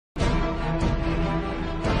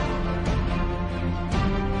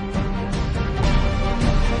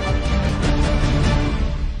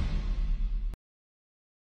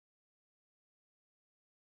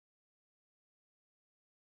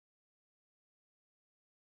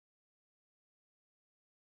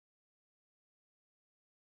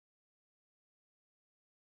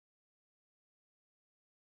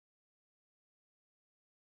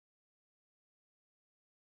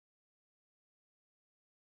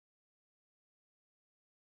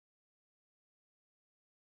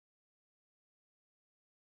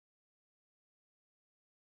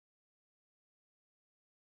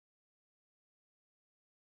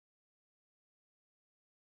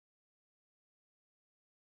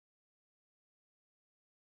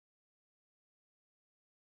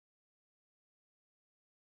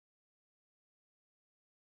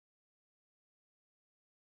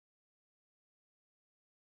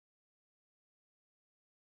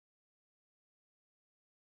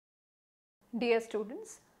Dear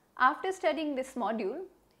students, after studying this module,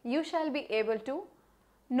 you shall be able to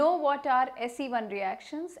know what are SE1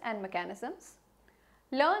 reactions and mechanisms,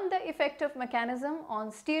 learn the effect of mechanism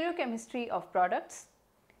on stereochemistry of products,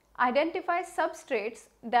 identify substrates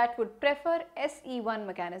that would prefer SE1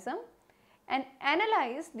 mechanism, and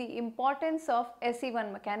analyze the importance of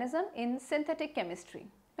SE1 mechanism in synthetic chemistry.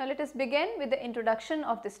 Now let us begin with the introduction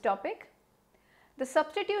of this topic. The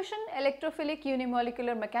substitution electrophilic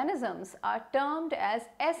unimolecular mechanisms are termed as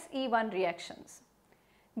SE1 reactions.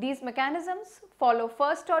 These mechanisms follow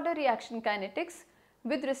first order reaction kinetics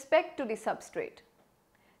with respect to the substrate.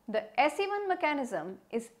 The SE1 mechanism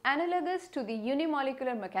is analogous to the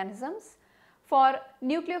unimolecular mechanisms for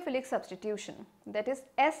nucleophilic substitution, that is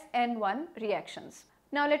SN1 reactions.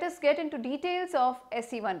 Now let us get into details of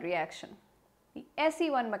SE1 reaction. The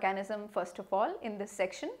SE1 mechanism first of all in this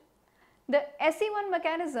section. The SE1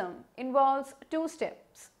 mechanism involves two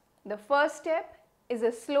steps. The first step is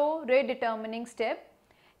a slow rate determining step,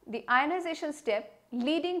 the ionization step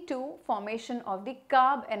leading to formation of the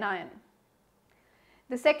carb anion.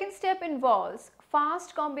 The second step involves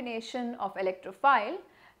fast combination of electrophile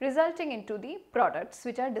resulting into the products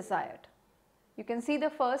which are desired. You can see the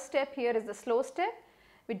first step here is the slow step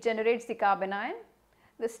which generates the carb anion.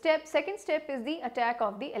 The second step is the attack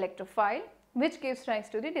of the electrophile which gives rise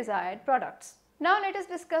to the desired products. Now let us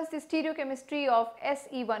discuss the stereochemistry of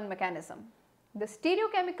SE1 mechanism. The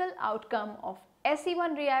stereochemical outcome of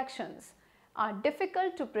SE1 reactions are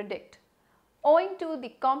difficult to predict owing to the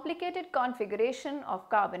complicated configuration of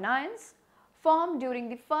carbon ions formed during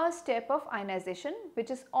the first step of ionization,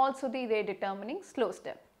 which is also the rate determining slow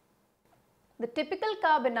step. The typical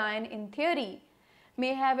carbon ion in theory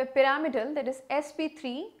may have a pyramidal, that is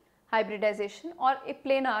sp3 hybridization, or a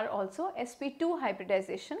planar also sp2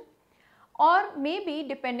 hybridization, or maybe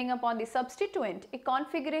depending upon the substituent a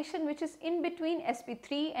configuration which is in between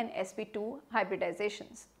sp3 and sp2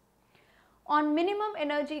 hybridizations. On minimum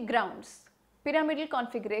energy grounds, pyramidal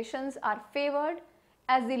configurations are favored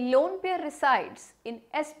as the lone pair resides in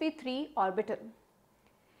sp3 orbital.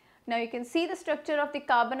 Now you can see the structure of the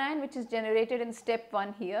carbon ion which is generated in step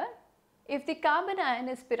 1 here. If the carbon ion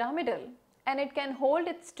is pyramidal and it can hold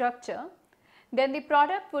its structure, then the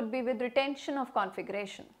product would be with retention of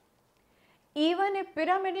configuration. Even a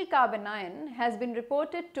pyramidal carbon ion has been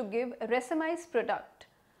reported to give a racemized product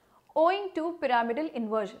owing to pyramidal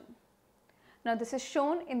inversion. Now this is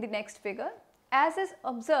shown in the next figure as is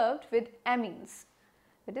observed with amines,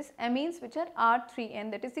 that is amines which are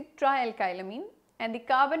R3N, that is the trialkylamine, and the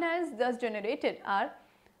carbon ions thus generated are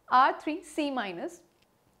R3C minus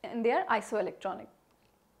and they are isoelectronic.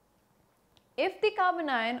 If the carbon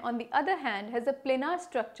ion on the other hand has a planar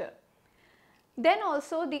structure, then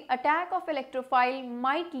also the attack of electrophile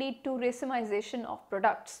might lead to racemization of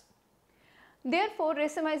products. Therefore,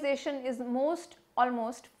 racemization is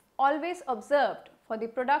almost always observed for the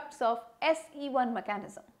products of SE1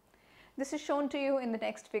 mechanism. This is shown to you in the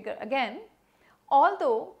next figure again,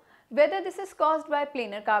 although whether this is caused by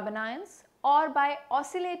planar carbon ions or by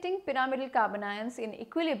oscillating pyramidal carbon ions in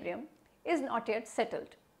equilibrium is not yet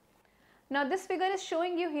settled. Now this figure is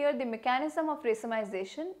showing you here the mechanism of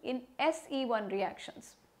racemization in SE1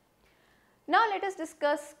 reactions. Now let us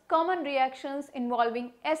discuss common reactions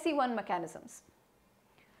involving SE1 mechanisms.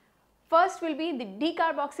 First will be the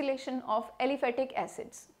decarboxylation of aliphatic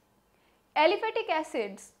acids. Aliphatic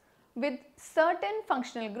acids with certain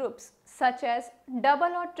functional groups such as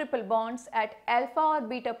double or triple bonds at alpha or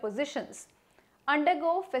beta positions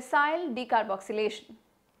undergo facile decarboxylation.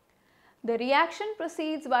 The reaction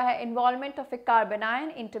proceeds via involvement of a carbon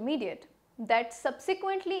ion intermediate that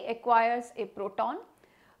subsequently acquires a proton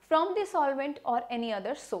from the solvent or any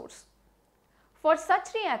other source. For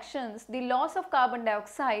such reactions, the loss of carbon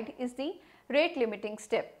dioxide is the rate limiting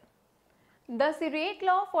step. Thus, the rate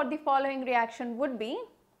law for the following reaction would be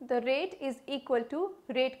the rate is equal to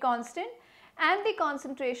rate constant and the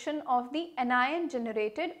concentration of the anion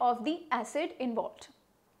generated of the acid involved.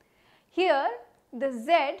 Here the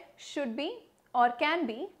Z should be or can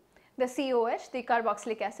be the COH, the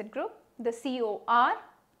carboxylic acid group, the COR,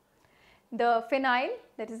 the phenyl,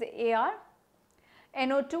 that is the AR,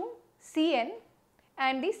 NO2, CN,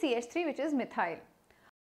 and the CH3, which is methyl.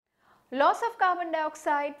 Loss of carbon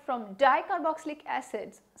dioxide from dicarboxylic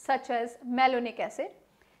acids such as malonic acid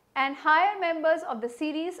and higher members of the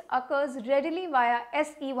series occurs readily via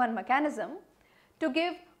SE1 mechanism to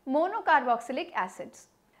give monocarboxylic acids.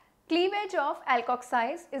 Cleavage of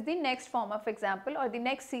alkoxides is the next form of example or the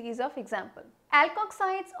next series of example.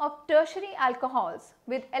 Alkoxides of tertiary alcohols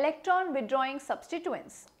with electron withdrawing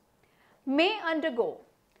substituents may undergo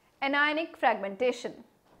anionic fragmentation.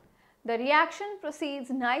 The reaction proceeds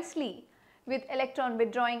nicely with electron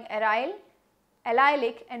withdrawing aryl,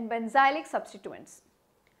 allylic and benzylic substituents.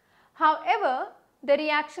 However, the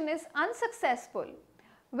reaction is unsuccessful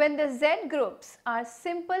when the Z groups are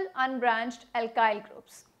simple unbranched alkyl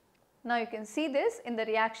groups. Now you can see this in the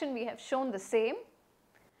reaction, we have shown the same.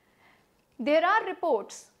 There are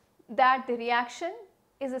reports that the reaction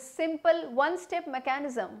is a simple one-step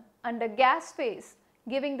mechanism under gas phase,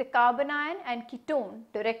 giving the carbanion and ketone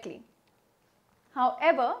directly.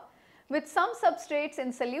 However, with some substrates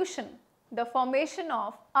in solution, the formation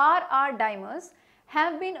of RR dimers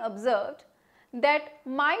have been observed that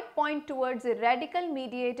might point towards a radical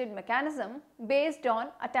mediated mechanism based on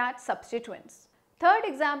attached substituents. Third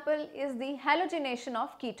example is the halogenation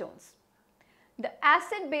of ketones. The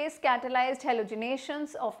acid-base catalyzed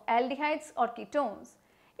halogenations of aldehydes or ketones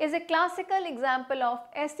is a classical example of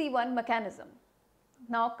SE1 mechanism.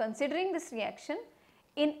 Now considering this reaction,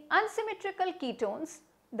 in unsymmetrical ketones,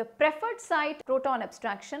 the preferred site proton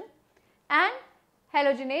abstraction and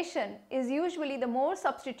halogenation is usually the more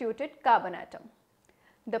substituted carbon atom.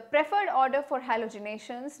 The preferred order for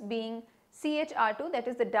halogenations being CHR2, that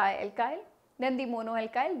is the dialkyl, then the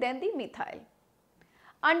monoalkyl, then the methyl.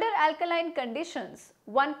 Under alkaline conditions,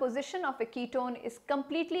 one position of a ketone is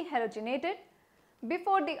completely halogenated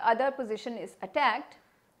before the other position is attacked,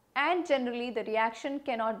 and generally the reaction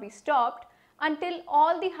cannot be stopped until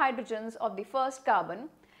all the hydrogens of the first carbon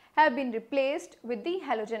have been replaced with the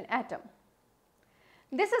halogen atom.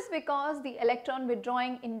 This is because the electron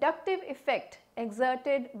withdrawing inductive effect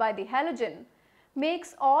exerted by the halogen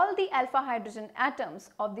makes all the alpha hydrogen atoms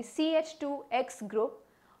of the CH2X group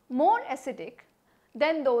more acidic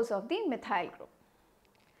than those of the methyl group.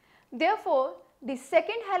 Therefore, the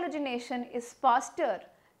second halogenation is faster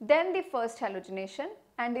than the first halogenation,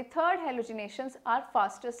 and the third halogenations are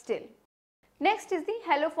faster still. Next is the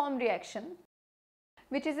haloform reaction,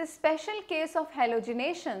 which is a special case of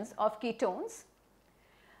halogenations of ketones,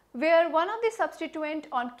 where one of the substituent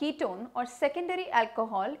on ketone or secondary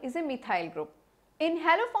alcohol is a methyl group. In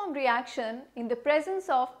haloform reaction, in the presence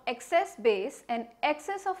of excess base and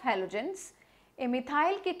excess of halogens, a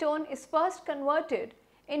methyl ketone is first converted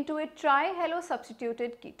into a trihalo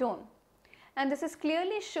substituted ketone, and this is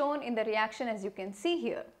clearly shown in the reaction as you can see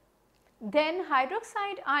here. Then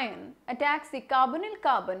hydroxide ion attacks the carbonyl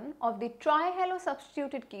carbon of the trihalo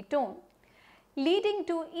substituted ketone, leading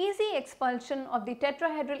to easy expulsion of the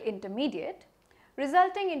tetrahedral intermediate,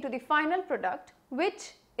 resulting into the final product,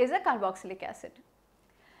 which is a carboxylic acid.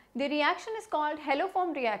 The reaction is called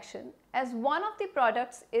haloform reaction as one of the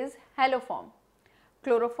products is haloform,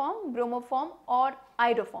 chloroform, bromoform or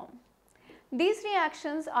iodoform. These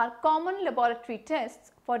reactions are common laboratory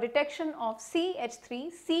tests for detection of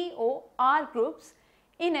CH3COR groups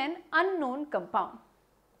in an unknown compound.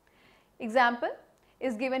 Example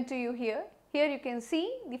is given to you here. Here you can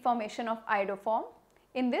see the formation of iodoform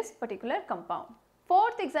in this particular compound.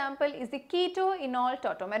 Fourth example is the keto-enol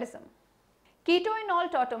tautomerism. Keto-enol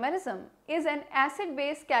tautomerism is an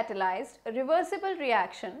acid-base catalyzed reversible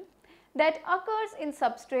reaction that occurs in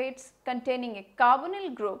substrates containing a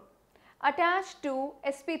carbonyl group attached to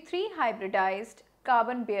sp3 hybridized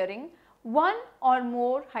carbon bearing one or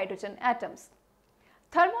more hydrogen atoms.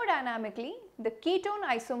 Thermodynamically, the ketone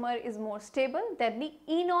isomer is more stable than the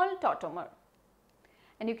enol tautomer.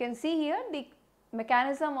 And you can see here the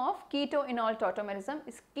mechanism of keto-enol tautomerism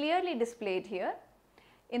is clearly displayed here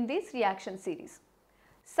in this reaction series.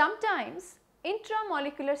 Sometimes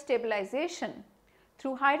intramolecular stabilization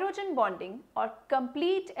through hydrogen bonding or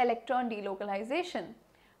complete electron delocalization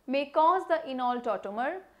may cause the enol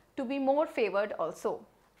tautomer to be more favored also.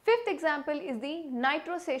 Fifth example is the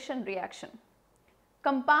nitrosation reaction.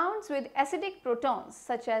 Compounds with acidic protons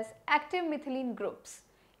such as active methylene groups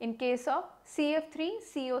in case of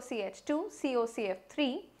CF3COCH2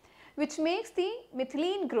 COCF3, which makes the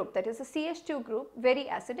methylene group, that is a CH2 group, very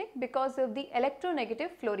acidic because of the electronegative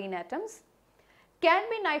fluorine atoms, can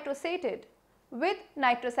be nitrosated with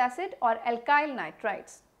nitrous acid or alkyl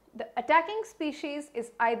nitrides. The attacking species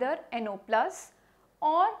is either NO+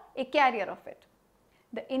 or a carrier of it.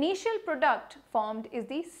 The initial product formed is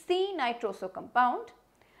the C-nitroso compound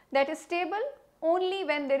that is stable only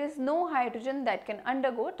when there is no hydrogen that can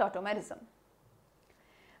undergo tautomerism.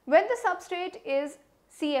 When the substrate is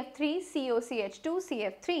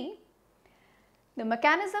CF3COCH2CF3, the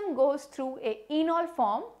mechanism goes through a enol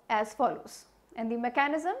form as follows, and the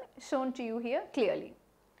mechanism is shown to you here clearly.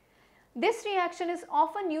 This reaction is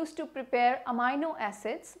often used to prepare amino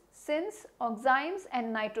acids since oximes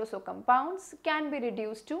and nitroso compounds can be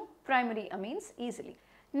reduced to primary amines easily.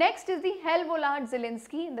 Next is the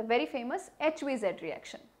Vohlard-Zelinsky, the very famous HVZ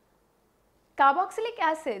reaction. Carboxylic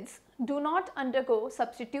acids do not undergo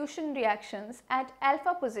substitution reactions at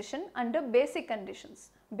alpha position under basic conditions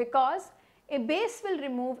because a base will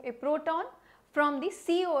remove a proton from the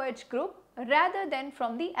COH group rather than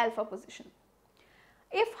from the alpha position.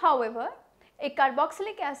 If, however, a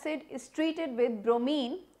carboxylic acid is treated with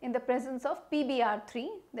bromine in the presence of PbR3,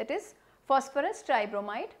 that is phosphorus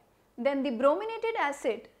tribromide, then the brominated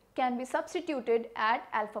acid can be substituted at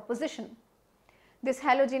alpha position. This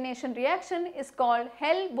halogenation reaction is called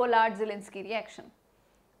Vohlard-Zelinsky reaction.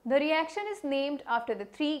 The reaction is named after the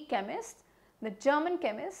three chemists, the German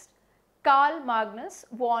chemist Carl Magnus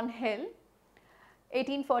von Hell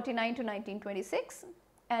 1849 to 1926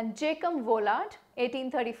 and Jacob Vohlard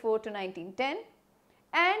 1834 to 1910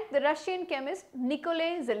 and the Russian chemist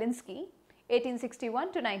Nikolai Zelinsky 1861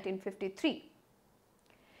 to 1953.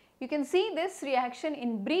 You can see this reaction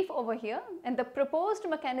in brief over here, and the proposed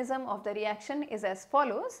mechanism of the reaction is as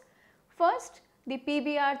follows. First, the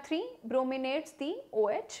PbR3 brominates the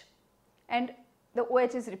OH and the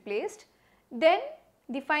OH is replaced. Then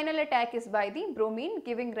the final attack is by the bromine,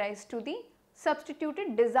 giving rise to the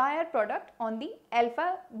substituted desired product on the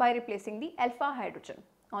alpha by replacing the alpha hydrogen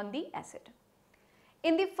on the acid.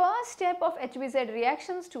 In the first step of HBZ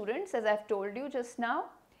reaction, students, as I have told you just now,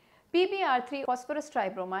 PbR3 phosphorus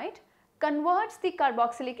tribromide converts the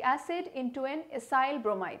carboxylic acid into an acyl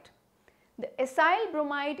bromide. The acyl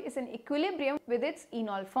bromide is in equilibrium with its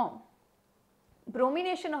enol form.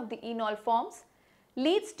 Bromination of the enol forms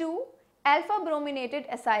leads to alpha brominated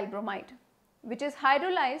acyl bromide, which is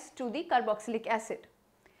hydrolyzed to the carboxylic acid.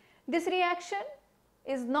 This reaction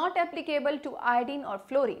is not applicable to iodine or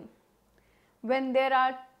fluorine. When there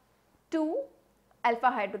are two alpha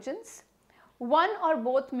hydrogens, one or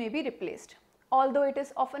both may be replaced, although it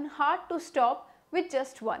is often hard to stop with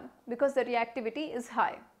just one because the reactivity is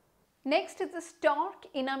high. Next is the Stork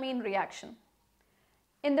Enamine reaction.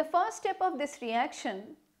 In the first step of this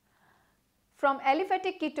reaction, from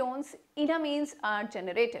aliphatic ketones, enamines are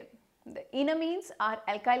generated. The enamines are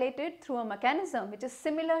alkylated through a mechanism which is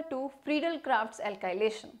similar to Friedel-Crafts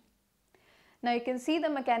alkylation. Now you can see the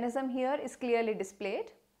mechanism here is clearly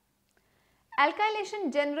displayed.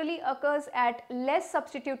 Alkylation generally occurs at less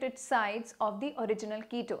substituted sites of the original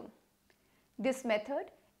ketone. This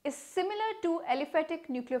method is similar to aliphatic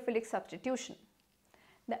nucleophilic substitution.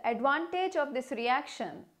 The advantage of this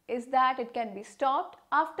reaction is that it can be stopped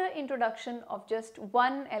after introduction of just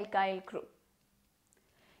one alkyl group.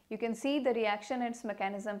 You can see the reaction and its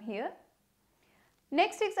mechanism here.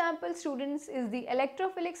 Next example, students, is the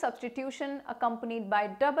electrophilic substitution accompanied by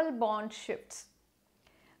double bond shifts.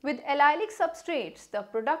 With allylic substrates, the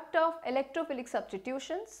product of electrophilic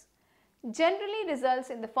substitutions generally results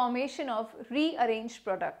in the formation of rearranged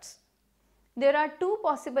products. There are two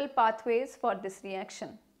possible pathways for this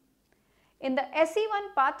reaction. In the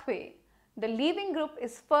SE1 pathway, the leaving group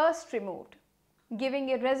is first removed, giving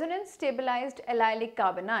a resonance stabilized allylic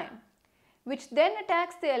carbanion, which then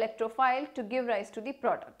attacks the electrophile to give rise to the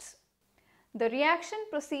products. The reaction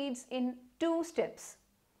proceeds in two steps.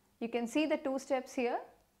 You can see the two steps here,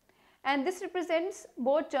 and this represents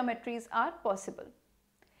both geometries are possible.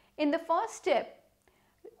 In the first step,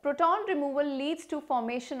 proton removal leads to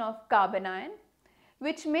formation of carbanion,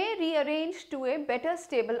 which may rearrange to a better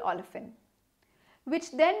stable olefin,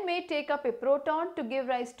 which then may take up a proton to give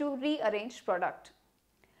rise to rearranged product.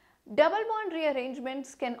 Double bond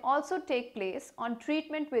rearrangements can also take place on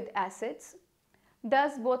treatment with acids.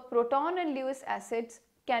 Thus, both proton and Lewis acids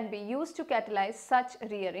can be used to catalyze such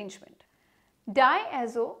rearrangement.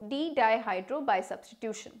 Diazo D-dihydro by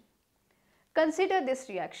substitution. Consider this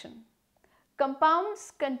reaction.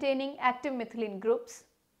 Compounds containing active methylene groups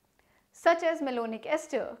such as malonic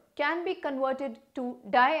ester can be converted to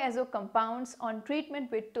diazo compounds on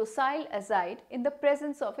treatment with tosyl azide in the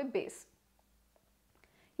presence of a base.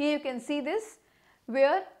 Here you can see this,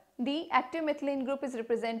 where the active methylene group is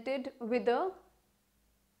represented with a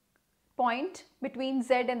point between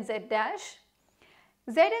Z and Z dash.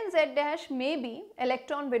 Z and Z dash may be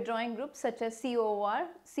electron withdrawing groups such as COR,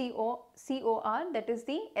 that is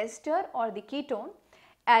the ester or the ketone,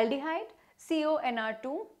 aldehyde,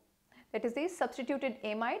 CONR2, that is the substituted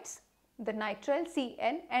amides, the nitrile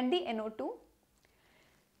CN and the NO2.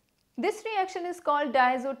 This reaction is called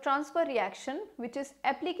diazo transfer reaction, which is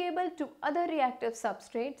applicable to other reactive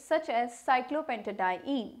substrates such as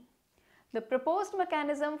cyclopentadiene. The proposed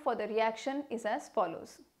mechanism for the reaction is as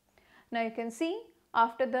follows. Now you can see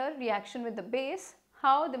after the reaction with the base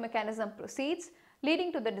how the mechanism proceeds,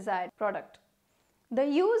 leading to the desired product. The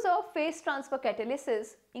use of phase transfer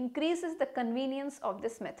catalysis increases the convenience of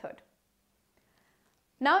this method.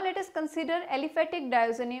 Now let us consider aliphatic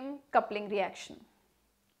diazonium coupling reaction.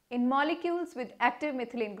 In molecules with active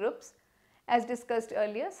methylene groups, as discussed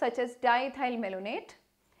earlier, such as diethyl malonate,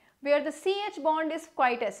 where the CH bond is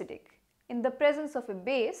quite acidic, in the presence of a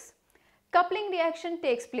base, coupling reaction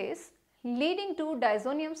takes place, leading to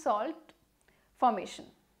diazonium salt formation.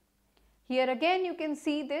 Here again you can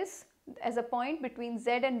see this as a point between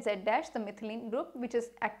Z and Z dash, the methylene group, which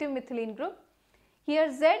is active methylene group.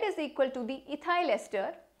 Here Z is equal to the ethyl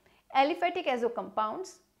ester, aliphatic azo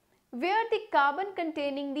compounds, where the carbon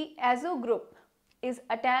containing the azo group is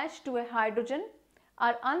attached to a hydrogen,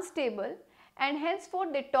 are unstable, and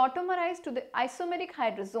henceforth they tautomerize to the isomeric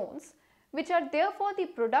hydrozones, which are therefore the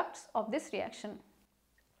products of this reaction.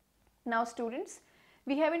 Now students,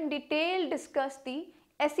 we have in detail discussed the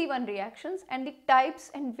SE1 reactions and the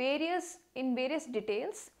types and various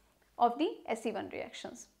details of the SE1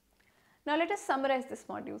 reactions. Now let us summarize this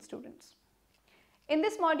module, students. In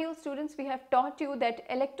this module, students, we have taught you that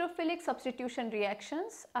electrophilic substitution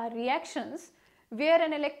reactions are reactions where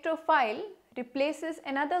an electrophile replaces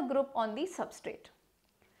another group on the substrate.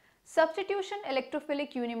 Substitution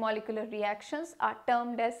electrophilic unimolecular reactions are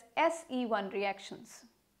termed as SE1 reactions.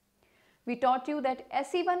 We taught you that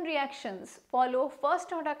SE1 reactions follow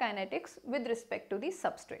first order kinetics with respect to the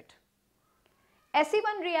substrate.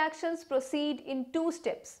 SE1 reactions proceed in two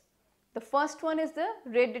steps. The first one is the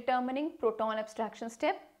rate determining proton abstraction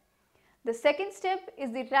step. The second step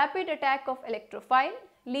is the rapid attack of electrophile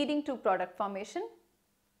leading to product formation.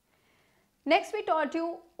 Next we taught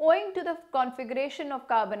you, owing to the configuration of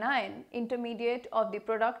carbon ion, intermediate of the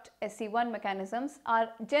product SE1 mechanisms are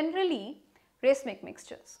generally racemic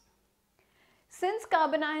mixtures. Since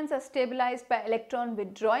carbon ions are stabilized by electron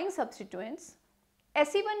withdrawing substituents,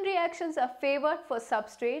 SE1 reactions are favored for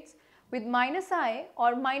substrates with -I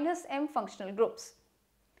or -M functional groups.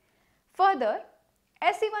 Further,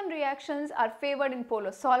 SE1 reactions are favored in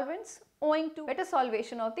polar solvents owing to better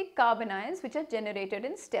solvation of the carbon ions which are generated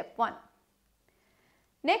in step 1.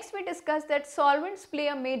 Next we discussed that solvents play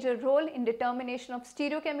a major role in determination of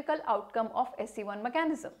stereochemical outcome of SE1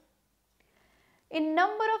 mechanism. In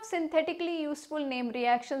number of synthetically useful name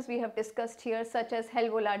reactions we have discussed here, such as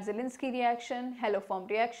Vohlard-Zelinsky reaction, Haloform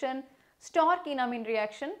reaction, Stork Enamine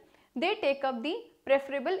reaction, they take up the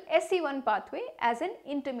preferable SE1 pathway as an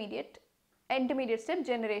intermediate step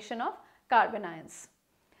generation of carbon ions.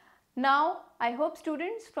 Now I hope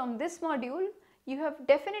students, from this module you have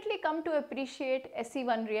definitely come to appreciate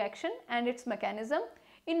SE1 reaction and its mechanism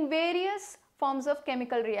in various forms of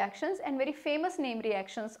chemical reactions and very famous name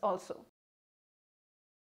reactions also.